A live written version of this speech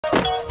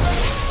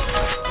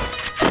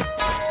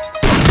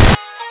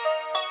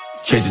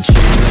chasing cheese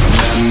like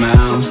that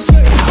mouse.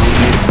 I don't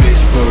need a bitch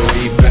for a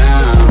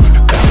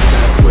rebound. Bounce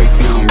back quick,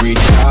 now I'm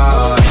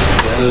recharged.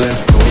 Said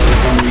let's go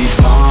like I'm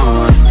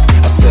reborn.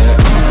 I said,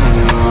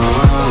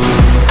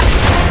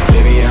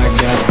 baby, I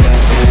got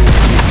that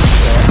energy.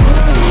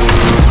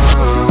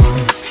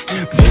 I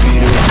said,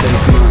 baby, don't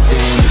take my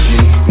energy,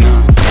 no.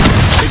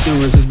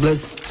 Ignorance is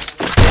bliss.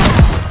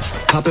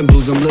 Poppin'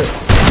 blues, I'm lit.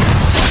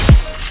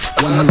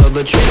 One hell of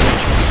a trip.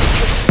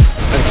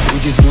 Ay, we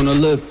just wanna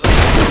live.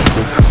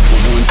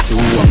 1, 2,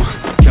 I'ma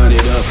count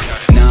it up.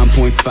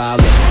 9.5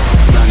 left,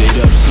 round it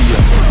up, she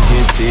up.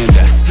 10, 10,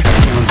 that's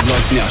pounds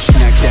luck now.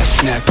 Snack that,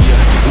 snack, yeah.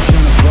 I'm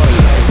tryna fuck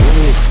like,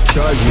 ooh,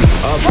 charge me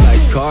up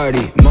like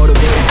Cardi.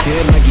 Motivated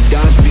kid like he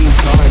dodged being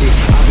tardy.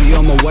 I'll be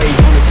on my way,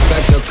 don't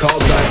expect a call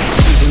back.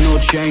 Seasonal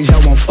change, I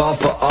won't fall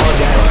for all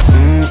that.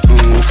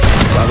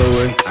 By the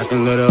way, I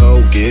can let her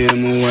hoe get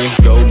him away.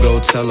 Go,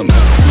 tell him.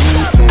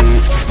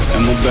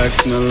 And my back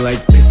smell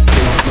like piss.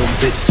 No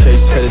bitch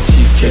chase, cheddar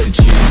cheese, chasing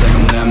cheese like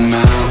I'm that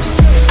mouse.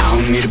 I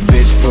don't need a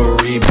bitch for a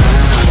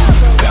rebound.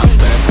 Bounce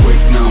back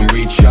quick, now I'm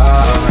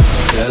recharged.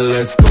 Said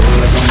let's go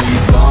like I'm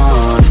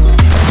reborn.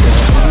 I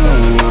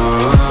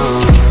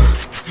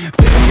said,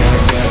 baby, I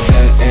got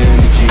that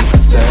energy. I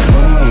said,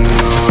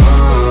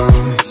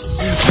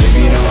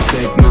 baby, don't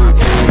take my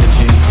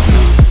energy,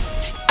 no.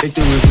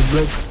 Ignorance is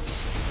bliss.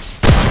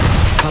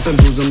 Poppin'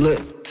 blues, I'm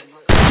lit.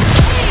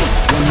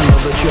 One hell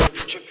of a trip.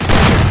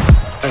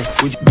 Ay,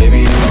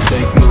 baby, don't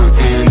take my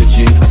energy.